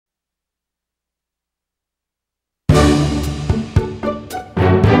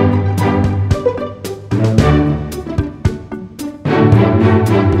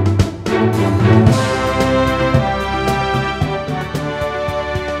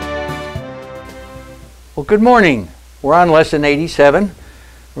Well, good morning. We're on lesson 87.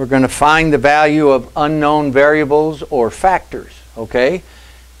 We're going to find the value of unknown variables or factors, okay?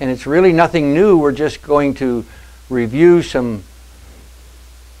 And it's really nothing new. We're just going to review some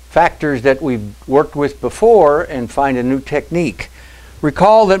factors that we've worked with before and find a new technique.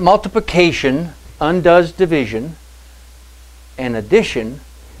 Recall that multiplication undoes division and addition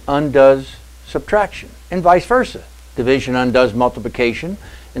undoes subtraction, and vice versa. Division undoes multiplication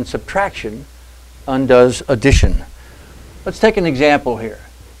and subtraction undoes addition. Let's take an example here.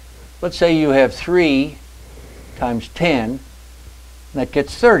 Let's say you have 3 times 10, and that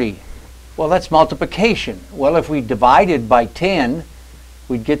gets 30. Well, that's multiplication. Well, if we divided by 10,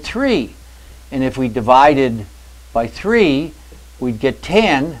 we'd get 3. And if we divided by 3, we'd get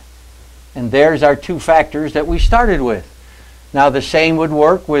 10. And there's our two factors that we started with. Now the same would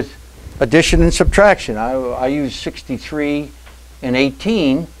work with addition and subtraction. I use 63 and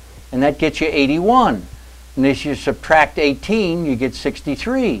 18, and that gets you 81. And if you subtract 18, you get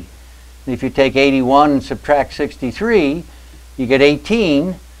 63. And if you take 81 and subtract 63, you get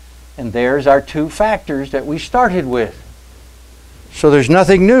 18. And there's our two factors that we started with. So there's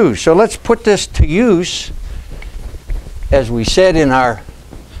nothing new. So let's put this to use, as we said in our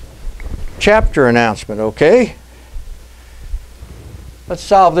chapter announcement, okay? Let's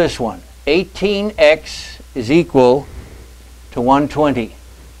solve this one. 18x is equal to 120.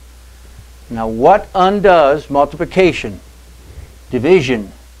 Now what undoes multiplication?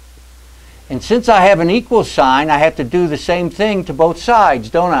 Division. And since I have an equal sign, I have to do the same thing to both sides,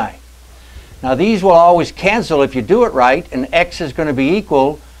 don't I? Now these will always cancel if you do it right, and x is going to be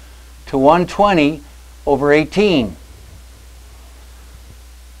equal to 120 over 18.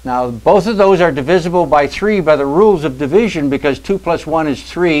 Now both of those are divisible by 3 by the rules of division, because 2 plus 1 is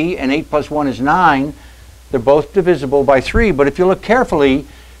 3 and 8 plus 1 is 9. They're both divisible by 3. But if you look carefully,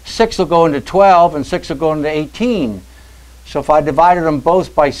 6 will go into 12 and 6 will go into 18. So if I divided them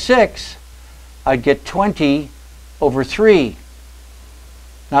both by 6, I'd get 20 over 3.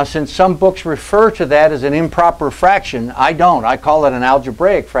 Now since some books refer to that as an improper fraction, I don't. I call it an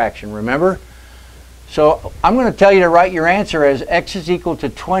algebraic fraction, remember? So I'm going to tell you to write your answer as x is equal to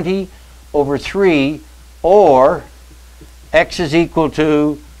 20 over 3, or x is equal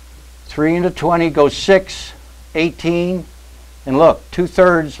to 3 into 20 goes 6, 18, and look,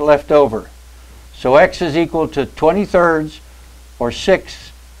 2/3 left over. So x is equal to 20/3 or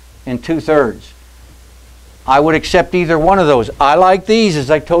 6 and 2/3. I would accept either one of those. I like these, as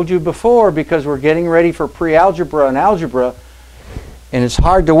I told you before, because we're getting ready for pre-algebra and algebra, and it's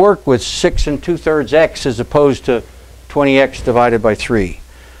hard to work with 6 and 2/3 x as opposed to 20x divided by 3.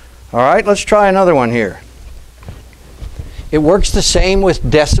 All right, let's try another one here. It works the same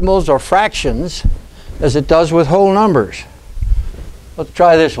with decimals or fractions as it does with whole numbers. Let's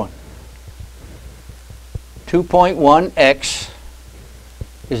try this one. 2.1x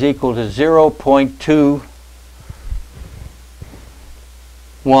is equal to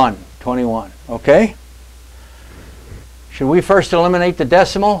 0.21, okay? Should we first eliminate the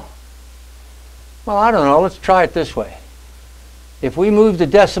decimal? Well, I don't know. Let's try it this way. If we move the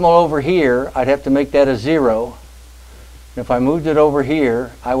decimal over here, I'd have to make that a 0. And if I moved it over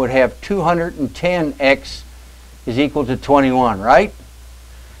here, I would have 210x is equal to 21, right?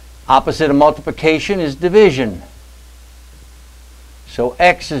 Opposite of multiplication is division. So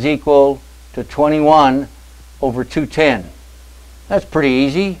x is equal to 21 over 210. That's pretty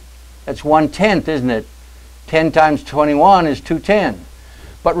easy. That's 1/10, isn't it? 10 times 21 is 210.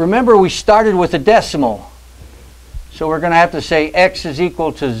 But remember, we started with a decimal. So we're going to have to say x is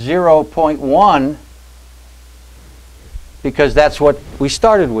equal to 0.1, because that's what we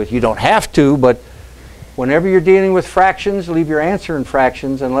started with. You don't have to, but whenever you're dealing with fractions, leave your answer in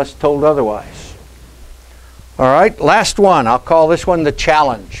fractions unless told otherwise. All right, last one. I'll call this one the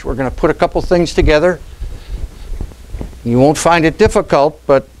challenge. We're going to put a couple things together. You won't find it difficult,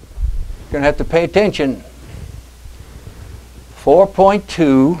 but you're going to have to pay attention.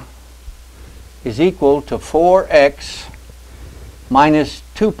 4.2 is equal to 4x minus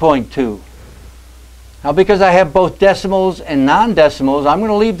 2.2. Now because I have both decimals and non-decimals, I'm going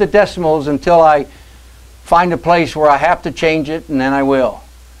to leave the decimals until I find a place where I have to change it, and then I will.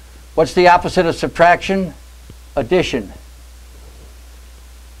 What's the opposite of subtraction? Addition.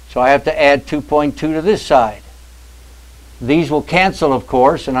 So I have to add 2.2 to this side. These will cancel, of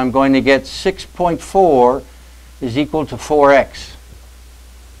course, and I'm going to get 6.4 is equal to 4x.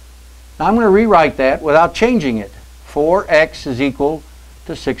 Now I'm going to rewrite that without changing it. 4x is equal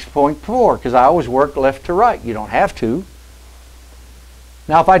to 6.4, because I always work left to right. You don't have to.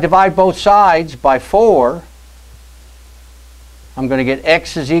 Now if I divide both sides by 4, I'm going to get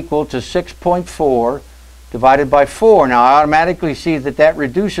x is equal to 6.4 divided by 4. Now I automatically see that that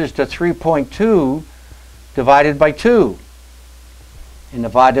reduces to 3.2 divided by 2. And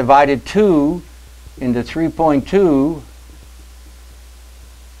if I divided 2 into 3.2,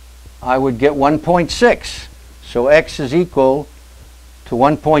 I would get 1.6. So x is equal to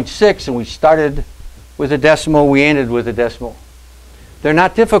 1.6, and we started with a decimal, we ended with a decimal. They're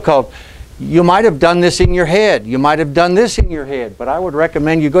not difficult. You might have done this in your head. You might have done this in your head, but I would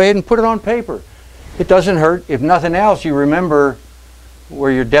recommend you go ahead and put it on paper. It doesn't hurt. If nothing else, you remember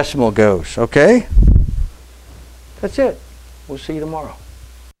where your decimal goes, okay? That's it. We'll see you tomorrow.